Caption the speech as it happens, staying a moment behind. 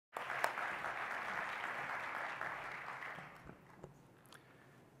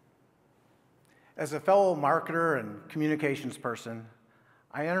As a fellow marketer and communications person,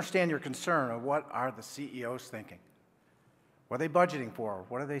 I understand your concern of what are the CEOs thinking? What are they budgeting for?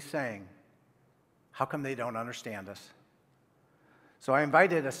 What are they saying? How come they don't understand us? So I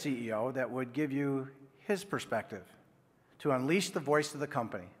invited a CEO that would give you his perspective to unleash the voice of the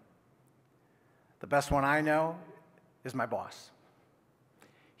company. The best one I know is my boss.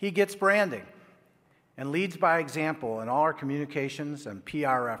 He gets branding and leads by example in all our communications and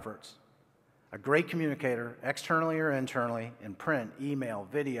PR efforts. A great communicator, externally or internally, in print, email,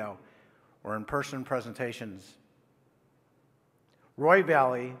 video, or in-person presentations. Roy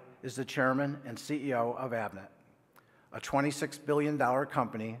Vallee is the chairman and CEO of Avnet, a $26 billion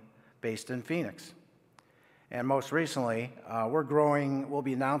company based in Phoenix. And most recently, we're growing, we'll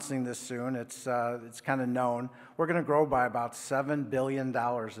be announcing this soon, it's kind of known, we're going to grow by about $7 billion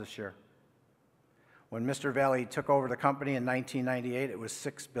this year. When Mr. Vallee took over the company in 1998, it was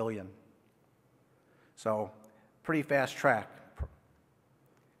 $6 billion. So, pretty fast track.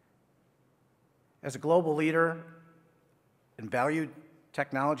 As a global leader in valued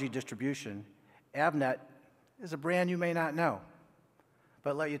technology distribution, Avnet is a brand you may not know.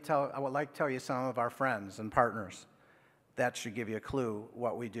 But I would like to tell you some of our friends and partners. That should give you a clue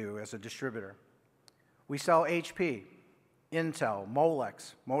what we do as a distributor. We sell HP, Intel,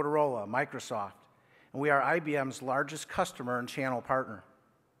 Molex, Motorola, Microsoft, and we are IBM's largest customer and channel partner.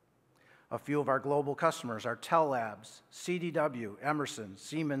 A few of our global customers are Tel Labs, CDW, Emerson,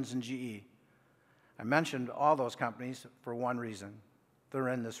 Siemens, and GE. I mentioned all those companies for one reason. They're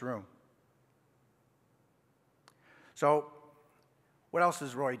in this room. So, what else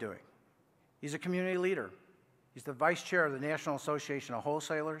is Roy doing? He's a community leader. He's the vice chair of the National Association of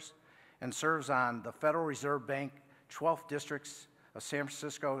Wholesalers and serves on the Federal Reserve Bank 12th Districts of San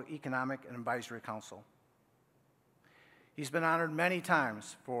Francisco Economic and Advisory Council. He's been honored many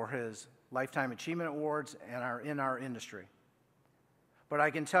times for his Lifetime Achievement Awards and in our industry. But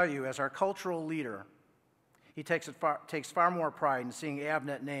I can tell you, as our cultural leader, he takes far more pride in seeing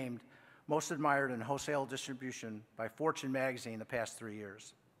Avnet named most admired in wholesale distribution by Fortune magazine the past 3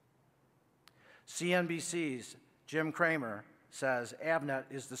 years. CNBC's Jim Cramer says Avnet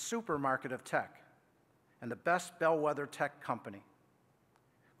is the supermarket of tech and the best bellwether tech company.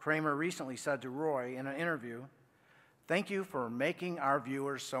 Cramer recently said to Roy in an interview, "Thank you for making our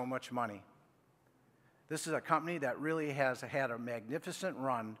viewers so much money. This is a company that really has had a magnificent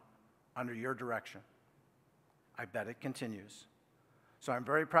run under your direction. I bet it continues." So I'm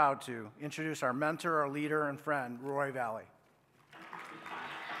very proud to introduce our mentor, our leader, and friend, Roy Vallee.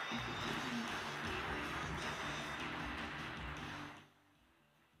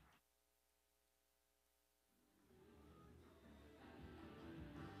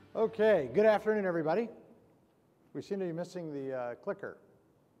 Okay, good afternoon, everybody. We seem to be missing the clicker.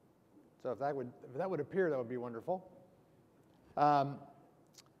 So if that would appear, that would be wonderful.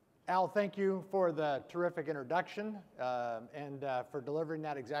 Al, thank you for the terrific introduction and for delivering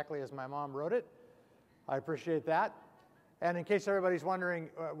that exactly as my mom wrote it. I appreciate that. And in case everybody's wondering,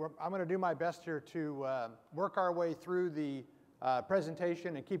 I'm going to do my best here to work our way through the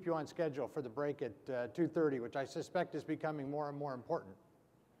presentation and keep you on schedule for the break at 2:30, which I suspect is becoming more and more important.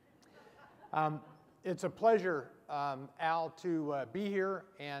 It's a pleasure, Al, to be here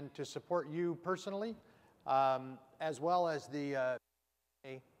and to support you personally, as well as the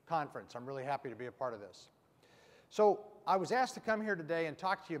conference. I'm really happy to be a part of this. So I was asked to come here today and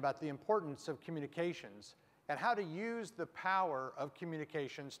talk to you about the importance of communications and how to use the power of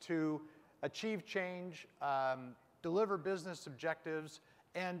communications to achieve change, deliver business objectives,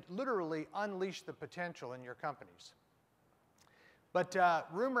 and literally unleash the potential in your companies. But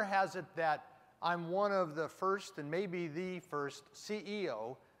rumor has it that I'm one of the first and maybe the first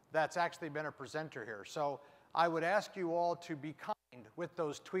CEO that's actually been a presenter here. So I would ask you all to be kind with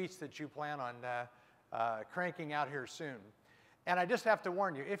those tweets that you plan on cranking out here soon. And I just have to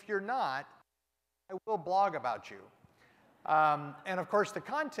warn you, if you're not, I will blog about you. And of course, the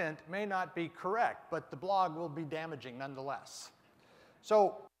content may not be correct, but the blog will be damaging nonetheless.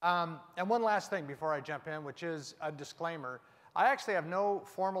 So, and one last thing before I jump in, which is a disclaimer. I actually have no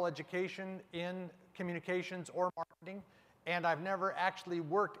formal education in communications or marketing, and I've never actually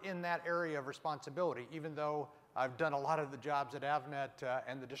worked in that area of responsibility, even though I've done a lot of the jobs at Avnet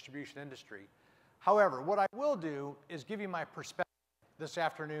and the distribution industry. However, what I will do is give you my perspective this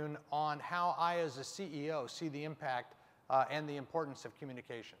afternoon on how I, as a CEO, see the impact and the importance of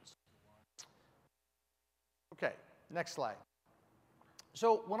communications. Okay, next slide.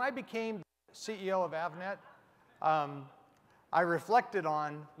 So when I became CEO of Avnet, I reflected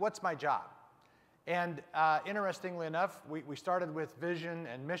on what's my job. And interestingly enough, we started with vision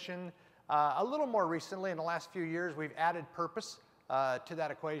and mission. A little more recently, in the last few years, we've added purpose to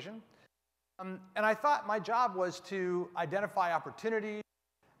that equation. And I thought my job was to identify opportunities,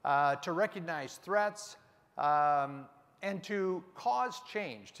 to recognize threats, and to cause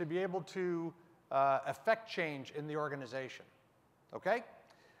change, to be able to affect change in the organization, okay?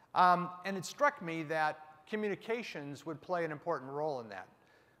 And it struck me that communications would play an important role in that.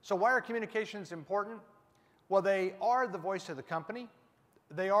 So why are communications important? Well, they are the voice of the company.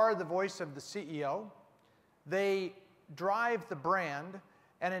 They are the voice of the CEO. They drive the brand.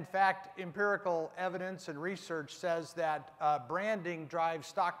 And in fact, empirical evidence and research says that branding drives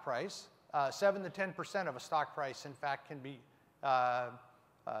stock price. 7 to 10% of a stock price, in fact, can be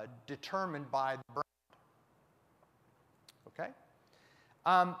determined by the brand. Okay?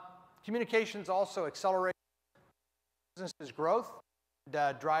 Communications also accelerate business's growth,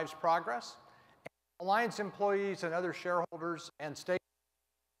 and, drives progress, and aligns employees and other shareholders and stakeholders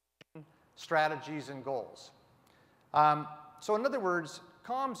strategies and goals. So in other words,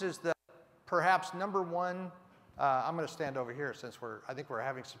 comms is the perhaps #1, I'm going to stand over here since I think we're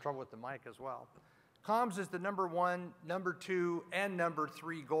having some trouble with the mic as well. Comms is the #1, #2, and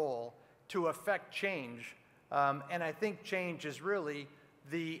 #3 goal to affect change. And I think change is really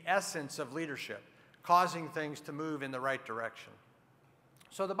the essence of leadership, causing things to move in the right direction.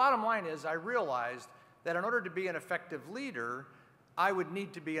 So the bottom line is I realized that in order to be an effective leader, I would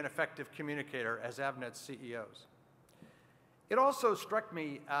need to be an effective communicator as Avnet's CEOs. It also struck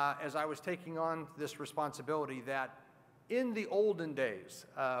me as I was taking on this responsibility that in the olden days,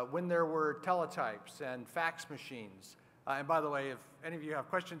 when there were teletypes and fax machines, and by the way, if any of you have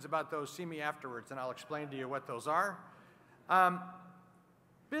questions about those, see me afterwards and I'll explain to you what those are.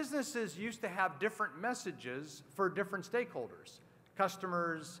 Businesses used to have different messages for different stakeholders,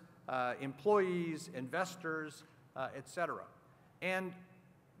 customers, employees, investors, etc. And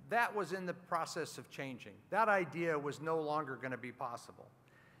that was in the process of changing. That idea was no longer going to be possible.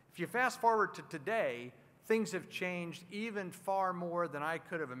 If you fast forward to today, things have changed even far more than I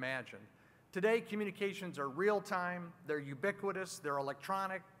could have imagined. Today, communications are real-time, they're ubiquitous, they're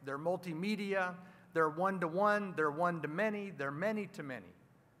electronic, they're multimedia, they're one-to-one, they're one-to-many, they're many-to-many.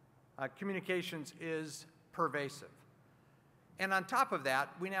 Communications is pervasive. And on top of that,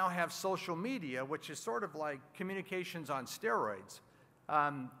 we now have social media, which is sort of like communications on steroids.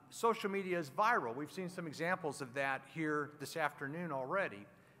 Social media is viral. We've seen some examples of that here this afternoon already.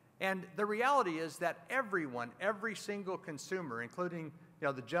 And the reality is that everyone, every single consumer, including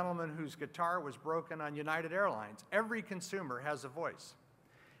the gentleman whose guitar was broken on United Airlines, every consumer has a voice.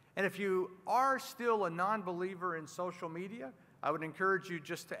 And if you are still a non-believer in social media, I would encourage you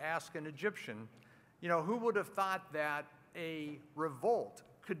just to ask an Egyptian, who would have thought that a revolt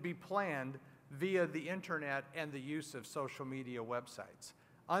could be planned via the internet and the use of social media websites.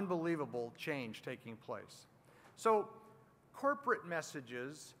 Unbelievable change taking place. So corporate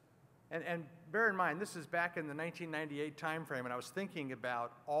messages, and bear in mind, this is back in the 1998 timeframe, and I was thinking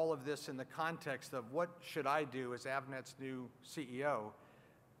about all of this in the context of what should I do as Avnet's new CEO.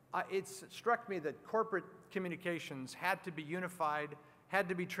 It's struck me that corporate communications had to be unified, had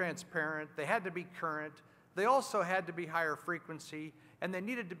to be transparent, they had to be current, they also had to be higher frequency, and they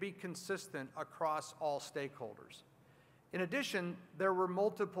needed to be consistent across all stakeholders. In addition, there were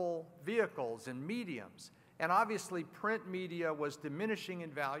multiple vehicles and mediums, and obviously print media was diminishing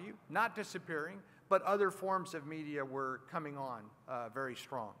in value, not disappearing, but other forms of media were coming on very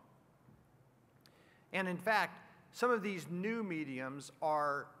strong. And in fact, some of these new mediums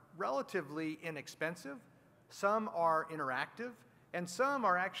are relatively inexpensive, some are interactive, and some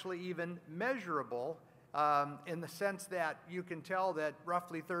are actually even measurable in the sense that you can tell that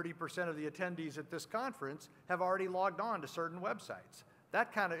roughly 30% of the attendees at this conference have already logged on to certain websites.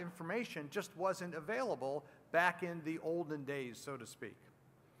 That kind of information just wasn't available back in the olden days, so to speak.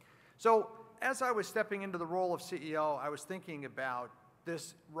 So as I was stepping into the role of CEO, I was thinking about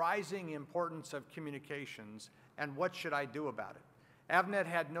this rising importance of communications and what should I do about it. Avnet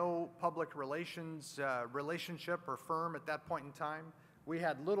had no public relations relationship or firm at that point in time. We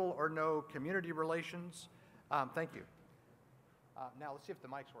had little or no community relations. Thank you. Now let's see if the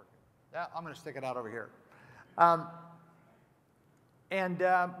mic's working. Yeah, I'm going to stick it out over here.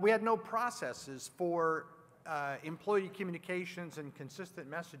 We had no processes for employee communications and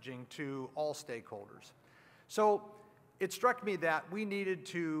consistent messaging to all stakeholders. So it struck me that we needed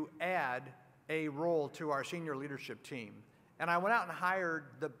to add a role to our senior leadership team. And I went out and hired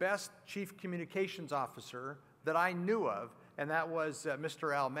the best chief communications officer that I knew of, and that was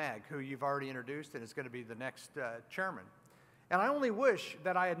Mr. Al Mag, who you've already introduced and is going to be the next chairman. And I only wish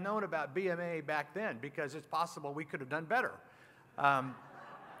that I had known about BMA back then, because it's possible we could have done better.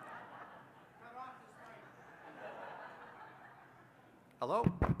 Hello?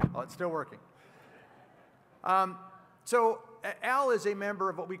 Oh, it's still working. So Al is a member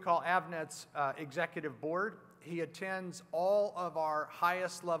of what we call Avnet's executive board. He attends all of our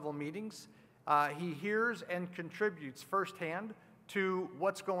highest level meetings. He hears and contributes firsthand to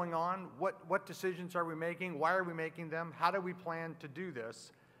what's going on, what decisions are we making, why are we making them, how do we plan to do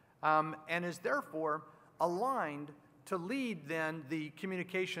this, and is therefore aligned to lead then the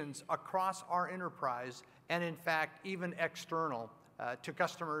communications across our enterprise and in fact even external to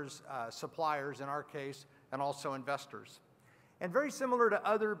customers, suppliers in our case, and also investors. And very similar to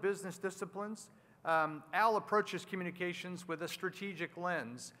other business disciplines, Al approaches communications with a strategic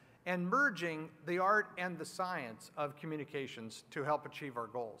lens and merging the art and the science of communications to help achieve our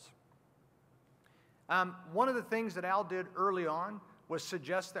goals. One of the things that Al did early on was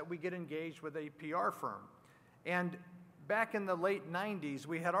suggest that we get engaged with a PR firm. And back in the late 90s,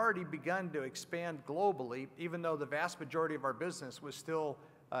 we had already begun to expand globally, even though the vast majority of our business was still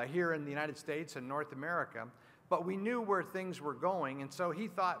here in the United States and North America. But we knew where things were going, and so he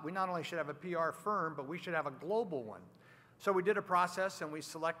thought we not only should have a PR firm, but we should have a global one. So we did a process, and we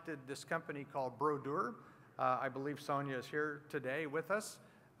selected this company called Brodeur. I believe Sonia is here today with us.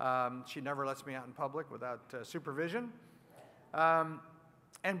 She never lets me out in public without supervision.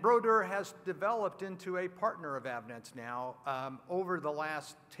 And Brodeur has developed into a partner of Avnet's now over the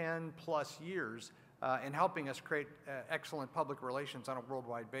last 10 plus years in helping us create excellent public relations on a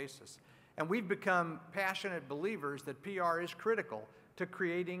worldwide basis. And we've become passionate believers that PR is critical to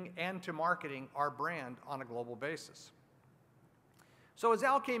creating and to marketing our brand on a global basis. So as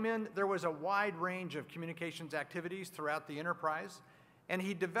Al came in, there was a wide range of communications activities throughout the enterprise, and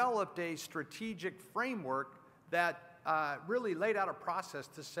he developed a strategic framework that really laid out a process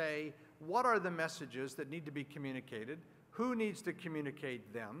to say, what are the messages that need to be communicated, who needs to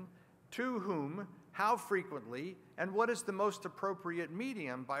communicate them, to whom, how frequently, and what is the most appropriate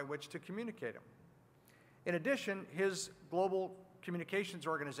medium by which to communicate them. In addition, his global communications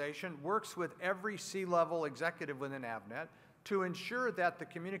organization works with every C-level executive within Avnet to ensure that the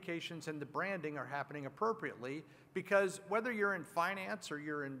communications and the branding are happening appropriately, because whether you're in finance or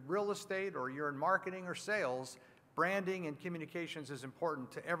you're in real estate or you're in marketing or sales, branding and communications is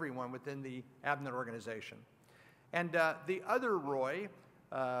important to everyone within the Avnet organization. And the other Roy,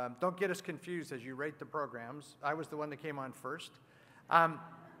 don't get us confused as you rate the programs. I was the one that came on first.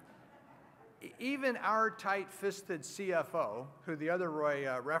 Even our tight-fisted CFO, who the other Roy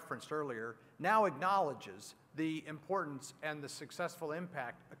referenced earlier, now acknowledges the importance and the successful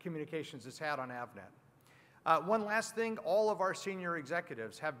impact communications has had on Avnet. One last thing, all of our senior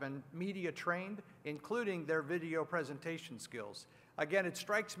executives have been media trained, including their video presentation skills. Again, it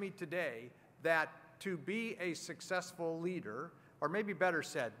strikes me today that to be a successful leader, or maybe better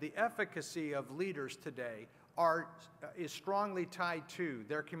said, the efficacy of leaders today is strongly tied to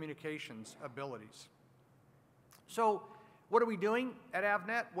their communications abilities. So what are we doing at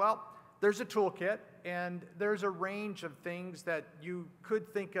Avnet? Well, there's a toolkit, and there's a range of things that you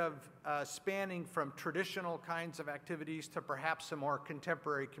could think of spanning from traditional kinds of activities to perhaps some more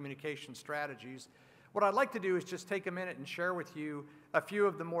contemporary communication strategies. What I'd like to do is just take a minute and share with you a few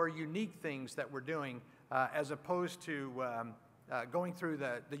of the more unique things that we're doing as opposed to going through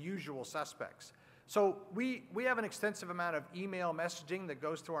the usual suspects. So we have an extensive amount of email messaging that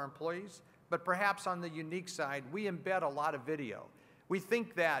goes to our employees, but perhaps on the unique side, we embed a lot of video. We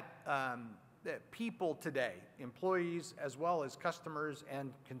think that people today, employees as well as customers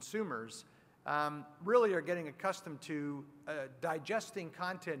and consumers, really are getting accustomed to digesting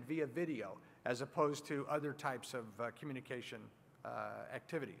content via video as opposed to other types of communication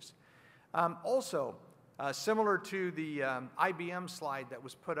activities. Also, similar to the IBM slide that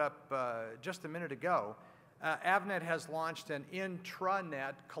was put up just a minute ago, Avnet has launched an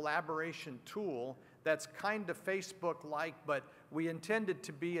intranet collaboration tool that's kind of Facebook-like, but we intend it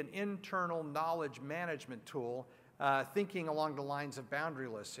to be an internal knowledge management tool, thinking along the lines of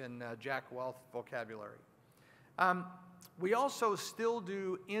boundaryless in Jack Welch vocabulary. We also still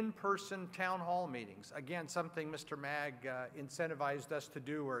do in-person town hall meetings. Again, something Mr. Mag incentivized us to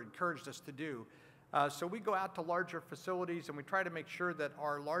do or encouraged us to do. So we go out to larger facilities and we try to make sure that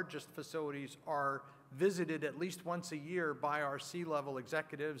our largest facilities are visited at least once a year by our C-level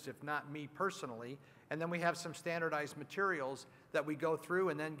executives, if not me personally. And then we have some standardized materials that we go through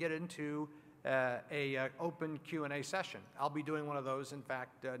and then get into a open Q&A session. I'll be doing one of those, in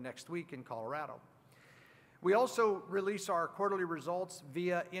fact, next week in Colorado. We also release our quarterly results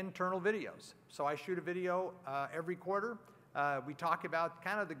via internal videos. So I shoot a video every quarter. We talk about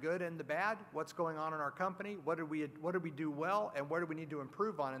kind of the good and the bad, what's going on in our company, what did we do well, and what do we need to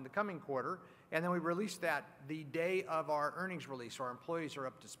improve on in the coming quarter. And then we release that the day of our earnings release, so our employees are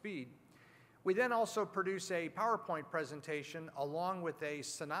up to speed. We then also produce a PowerPoint presentation along with a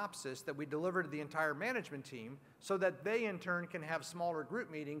synopsis that we deliver to the entire management team so that they in turn can have smaller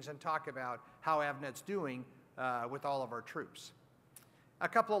group meetings and talk about how Avnet's doing with all of our troops. A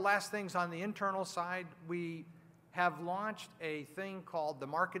couple of last things on the internal side. We have launched a thing called the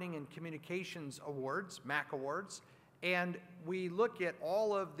Marketing and Communications Awards, MAC Awards, and we look at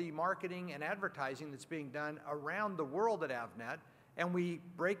all of the marketing and advertising that's being done around the world at Avnet, and we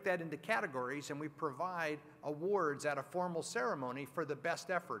break that into categories, and we provide awards at a formal ceremony for the best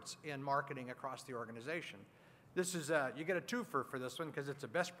efforts in marketing across the organization. This is you get a twofer for this one because it's a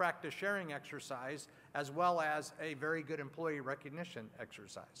best practice sharing exercise as well as a very good employee recognition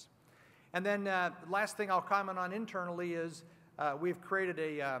exercise. And then last thing I'll comment on internally is we've created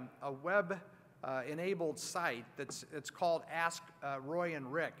a web-enabled site it's called Ask Roy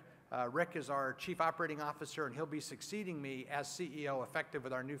and Rick. Rick is our Chief Operating Officer, and he'll be succeeding me as CEO effective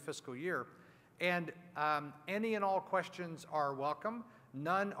with our new fiscal year. And any and all questions are welcome.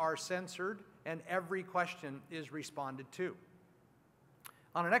 None are censored, and every question is responded to.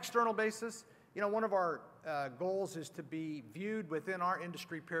 On an external basis, one of our goals is to be viewed within our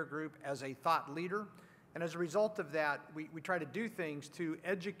industry peer group as a thought leader. And as a result of that, we try to do things to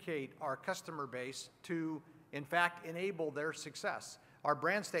educate our customer base to, in fact, enable their success. Our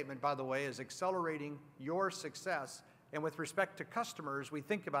brand statement, by the way, is accelerating your success. And with respect to customers, we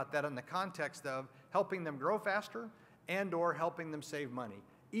think about that in the context of helping them grow faster and/or helping them save money.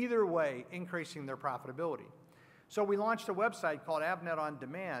 Either way, increasing their profitability. So we launched a website called Avnet On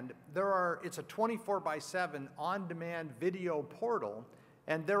Demand. It's a 24/7 on-demand video portal,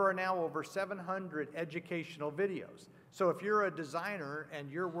 and there are now over 700 educational videos. So if you're a designer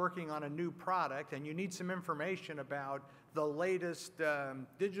and you're working on a new product and you need some information about the latest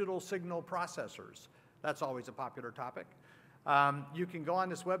digital signal processors, that's always a popular topic. You can go on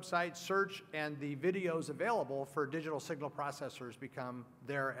this website, search, and the videos available for digital signal processors become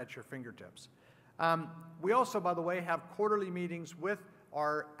there at your fingertips. We also, by the way, have quarterly meetings with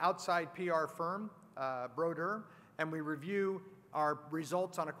our outside PR firm, Brodeur, and we review our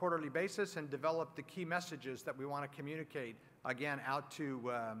results on a quarterly basis and develop the key messages that we want to communicate, again, out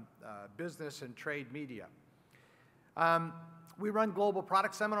to business and trade media. We run global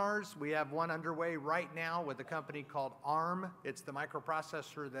product seminars. We have one underway right now with a company called ARM. It's the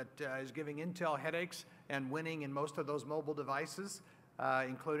microprocessor that is giving Intel headaches and winning in most of those mobile devices,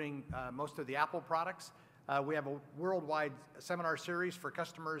 including most of the Apple products. We have a worldwide seminar series for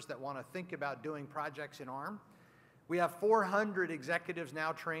customers that want to think about doing projects in ARM. We have 400 executives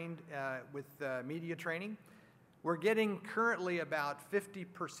now trained with media training. We're getting currently about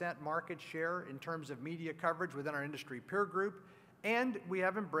 50% market share in terms of media coverage within our industry peer group, and we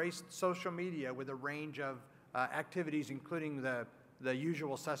have embraced social media with a range of activities, including the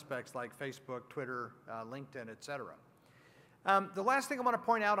usual suspects like Facebook, Twitter, LinkedIn, etc. The last thing I want to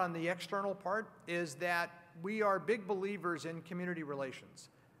point out on the external part is that we are big believers in community relations.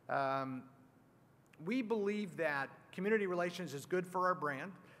 We believe that community relations is good for our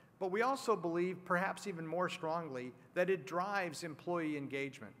brand, but we also believe, perhaps even more strongly, that it drives employee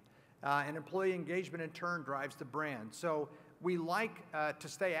engagement. And employee engagement, in turn, drives the brand. So we like to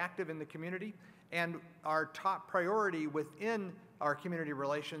stay active in the community, and our top priority within our community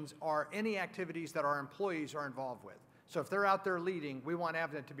relations are any activities that our employees are involved with. So if they're out there leading, we want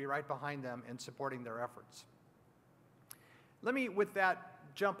Avnet to be right behind them in supporting their efforts. Let me, with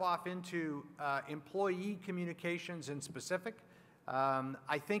that, jump off into employee communications in specific.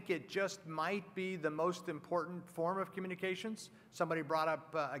 I think it just might be the most important form of communications. Somebody brought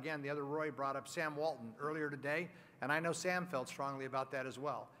up, again, the other Roy brought up Sam Walton earlier today, and I know Sam felt strongly about that as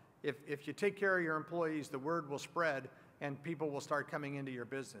well. If you take care of your employees, the word will spread and people will start coming into your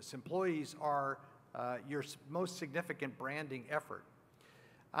business. Employees are your most significant branding effort.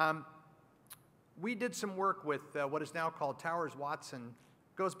 We did some work with what is now called Towers Watson,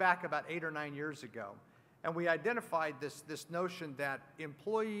 goes back about 8 or 9 years ago. And we identified this notion that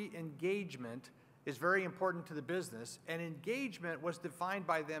employee engagement is very important to the business, and engagement was defined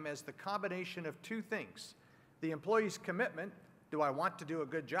by them as the combination of two things: the employee's commitment, do I want to do a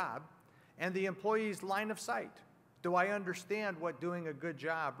good job, and the employee's line of sight, do I understand what doing a good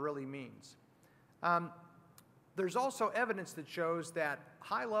job really means. There's also evidence that shows that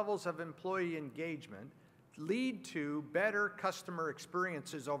high levels of employee engagement lead to better customer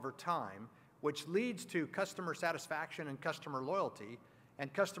experiences over time, which leads to customer satisfaction and customer loyalty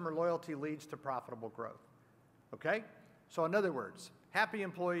leads to profitable growth. Okay? So in other words, happy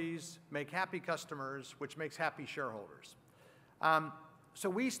employees make happy customers, which makes happy shareholders. So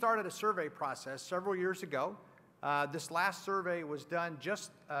we started a survey process several years ago. This last survey was done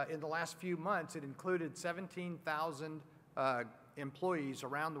just in the last few months. It included 17,000 employees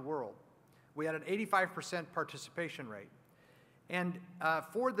around the world. We had an 85% participation rate. And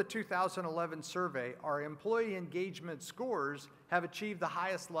for the 2011 survey, our employee engagement scores have achieved the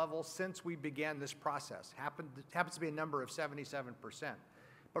highest level since we began this process. Happens to be a number of 77%.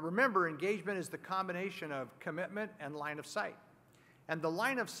 But remember, engagement is the combination of commitment and line of sight. And the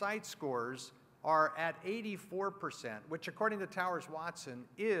line of sight scores are at 84%, which according to Towers Watson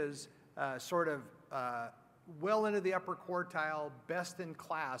is well into the upper quartile, best in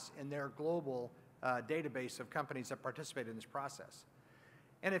class in their global database of companies that participate in this process.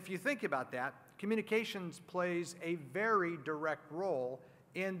 And if you think about that, communications plays a very direct role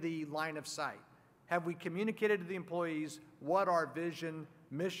in the line of sight. Have we communicated to the employees what our vision,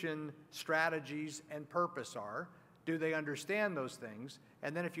 mission, strategies, and purpose are? Do they understand those things?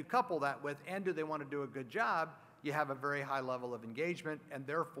 And then if you couple that with, and do they want to do a good job, you have a very high level of engagement and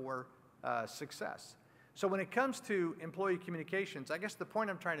therefore success. So when it comes to employee communications, I guess the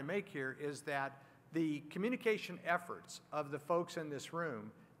point I'm trying to make here is that the communication efforts of the folks in this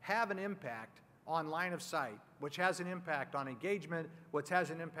room have an impact on line of sight, which has an impact on engagement, which has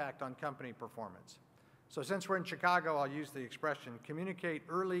an impact on company performance. So since we're in Chicago, I'll use the expression, communicate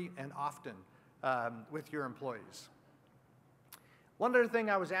early and often with your employees. One other thing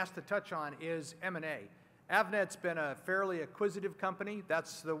I was asked to touch on is M&A. Avnet's been a fairly acquisitive company.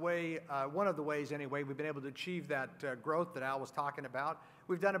 That's the way, one of the ways anyway, we've been able to achieve that growth that Al was talking about.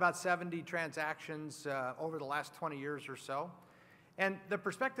 We've done about 70 transactions over the last 20 years or so. And the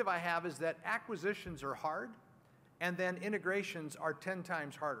perspective I have is that acquisitions are hard, and then integrations are 10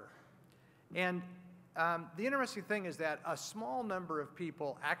 times harder. And the interesting thing is that a small number of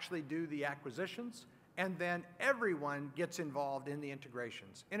people actually do the acquisitions, and then everyone gets involved in the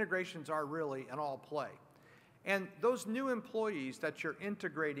integrations. Integrations are really an all play. And those new employees that you're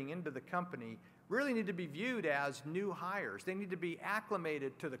integrating into the company really need to be viewed as new hires. They need to be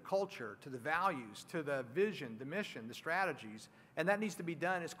acclimated to the culture, to the values, to the vision, the mission, the strategies, and that needs to be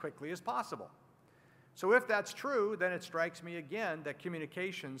done as quickly as possible. So if that's true, then it strikes me again that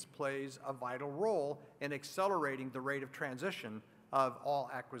communications plays a vital role in accelerating the rate of transition of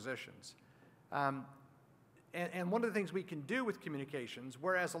all acquisitions. And one of the things we can do with communications,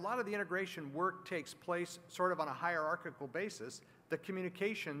 whereas a lot of the integration work takes place sort of on a hierarchical basis, the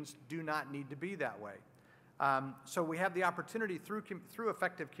communications do not need to be that way. So we have the opportunity through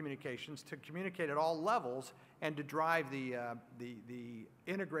effective communications to communicate at all levels and to drive the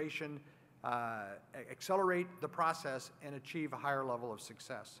integration, accelerate the process, and achieve a higher level of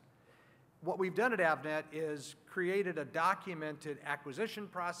success. What we've done at Avnet is created a documented acquisition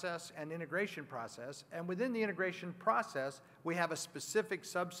process and integration process, and within the integration process, we have a specific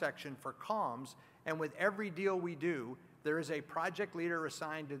subsection for comms, and with every deal we do, there is a project leader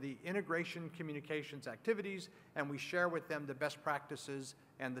assigned to the integration communications activities, and we share with them the best practices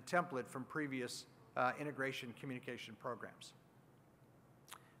and the template from previous integration communication programs.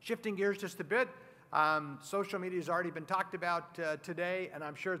 Shifting gears just a bit, social media has already been talked about today, and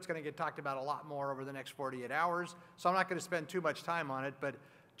I'm sure it's going to get talked about a lot more over the next 48 hours, so I'm not going to spend too much time on it, but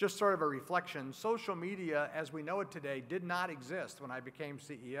just sort of a reflection. Social media, as we know it today, did not exist when I became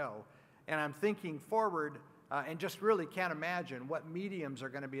CEO, and I'm thinking forward and just really can't imagine what mediums are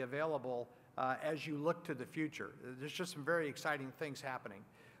going to be available as you look to the future. There's just some very exciting things happening.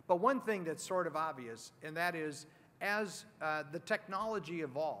 But one thing that's sort of obvious, and that is, as the technology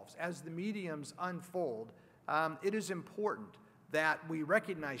evolves, as the mediums unfold, it is important that we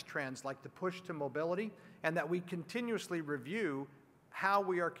recognize trends like the push to mobility and that we continuously review how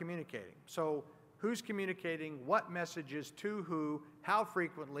we are communicating. So who's communicating, what messages to who, how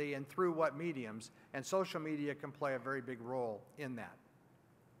frequently, and through what mediums, and social media can play a very big role in that.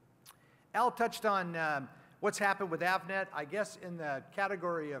 Al touched on what's happened with Avnet. I guess in the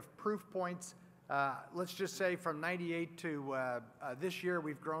category of proof points, let's just say from 98 to this year,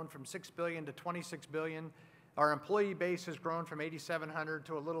 we've grown from 6 billion to 26 billion. Our employee base has grown from 8,700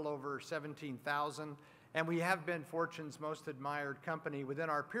 to a little over 17,000. And we have been Fortune's most admired company within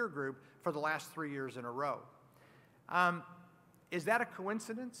our peer group for the last 3 years in a row. Is that a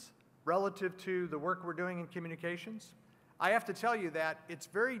coincidence relative to the work we're doing in communications? I have to tell you that it's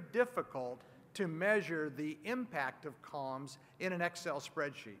very difficult to measure the impact of comms in an Excel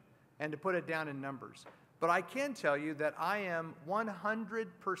spreadsheet and to put it down in numbers. But I can tell you that I am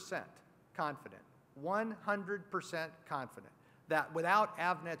 100% confident that without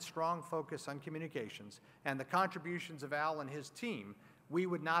Avnet's strong focus on communications and the contributions of Al and his team, we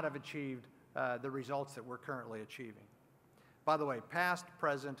would not have achieved the results that we're currently achieving. By the way, past,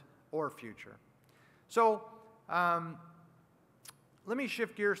 present, or future. So let me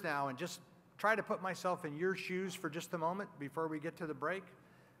shift gears now and just try to put myself in your shoes for just a moment before we get to the break.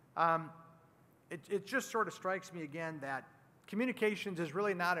 It just sort of strikes me again that communications is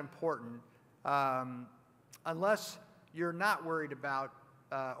really not important unless you're not worried about,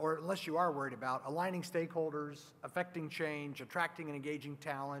 or unless you are worried about aligning stakeholders, affecting change, attracting and engaging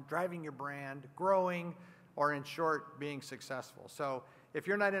talent, driving your brand, growing, or in short, being successful. So if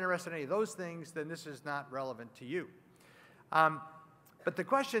you're not interested in any of those things, then this is not relevant to you. But the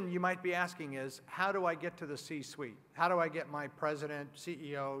question you might be asking is, how do I get to the C-suite? How do I get my president,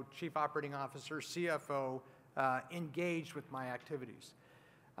 CEO, chief operating officer, CFO engaged with my activities?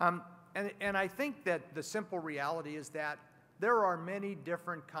 And I think that the simple reality is that there are many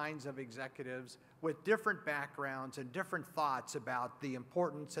different kinds of executives with different backgrounds and different thoughts about the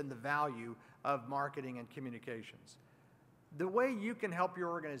importance and the value of marketing and communications. The way you can help your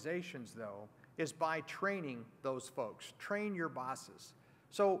organizations, though, is by training those folks. Train your bosses.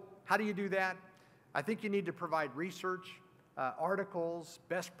 So how do you do that? I think you need to provide research, articles,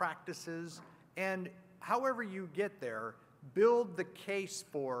 best practices, and however you get there, build the case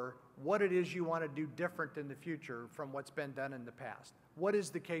for what it is you want to do different in the future from what's been done in the past. What is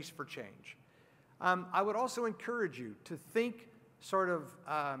the case for change? I would also encourage you to think sort of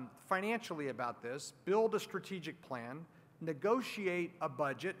financially about this, build a strategic plan, negotiate a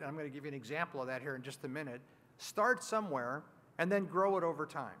budget, and I'm going to give you an example of that here in just a minute, start somewhere, and then grow it over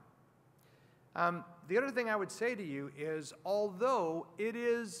time. The other thing I would say to you is, although it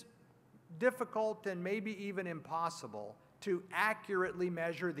is difficult and maybe even impossible to accurately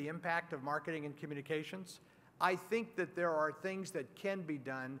measure the impact of marketing and communications, I think that there are things that can be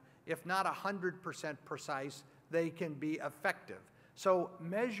done. If not 100% precise, they can be effective. So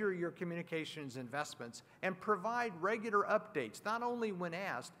measure your communications investments and provide regular updates, not only when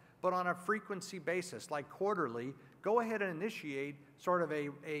asked, but on a frequency basis, like quarterly. Go ahead and initiate sort of a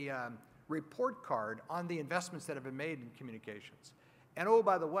report card on the investments that have been made in communications. And oh,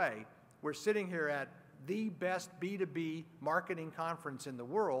 by the way, we're sitting here at the best B2B marketing conference in the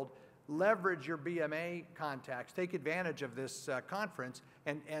world. Leverage your BMA contacts, take advantage of this conference,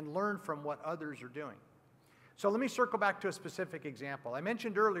 and learn from what others are doing. So let me circle back to a specific example. I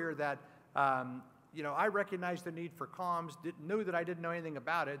mentioned earlier that I recognized the need for comms, knew that I didn't know anything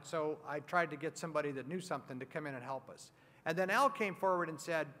about it, so I tried to get somebody that knew something to come in and help us. And then Al came forward and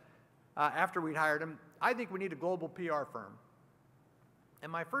said, after we'd hired him, I think we need a global PR firm.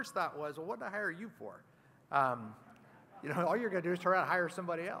 And my first thought was, well, what did I hire you for? All you're going to do is turn around and hire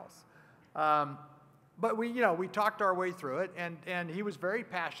somebody else. But we talked our way through it, and he was very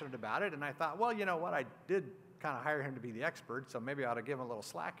passionate about it. And I thought, well, you know what? I did kind of hire him to be the expert, so maybe I ought to give him a little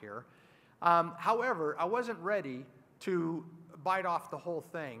slack here. However, I wasn't ready to bite off the whole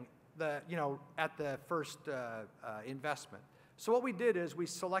thing, at the first investment. So what we did is we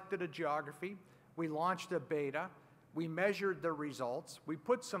selected a geography, we launched a beta, we measured the results, we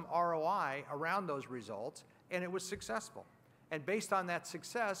put some ROI around those results, and it was successful. And based on that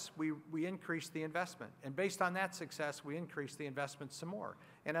success, we increased the investment. And based on that success, we increased the investment some more.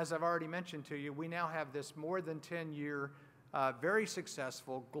 And as I've already mentioned to you, we now have this more than 10-year, very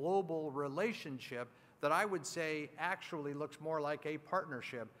successful global relationship that I would say actually looks more like a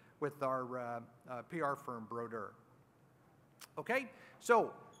partnership with our PR firm, Brodeur. Okay,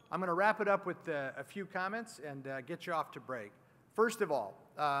 so I'm going to wrap it up with a few comments and get you off to break. First of all,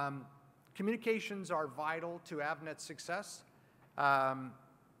 communications are vital to Avnet's success,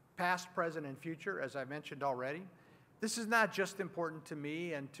 past, present, and future, as I mentioned already. This is not just important to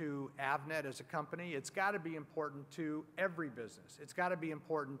me and to Avnet as a company. It's got to be important to every business. It's got to be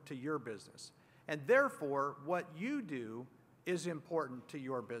important to your business. And therefore, what you do is important to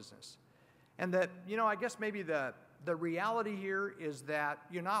your business. And that, I guess maybe the reality here is that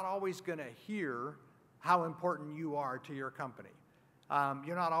you're not always going to hear how important you are to your company.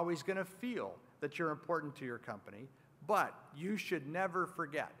 You're not always going to feel that you're important to your company, but you should never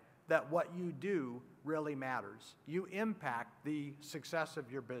forget that what you do really matters. You impact the success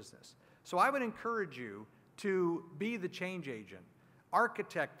of your business. So I would encourage you to be the change agent.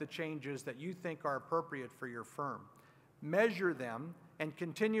 Architect the changes that you think are appropriate for your firm. Measure them and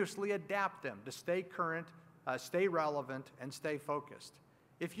continuously adapt them to stay current, stay relevant, and stay focused.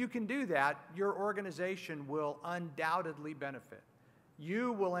 If you can do that, your organization will undoubtedly benefit.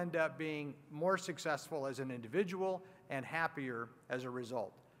 You will end up being more successful as an individual and happier as a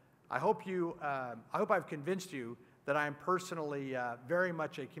result. I hope I've convinced you that I am personally very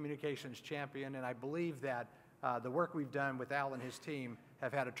much a communications champion, and I believe that the work we've done with Al and his team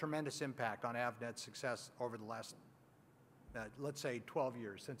have had a tremendous impact on Avnet's success over the last, let's say, 12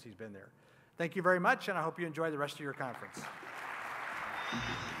 years since he's been there. Thank you very much, and I hope you enjoy the rest of your conference.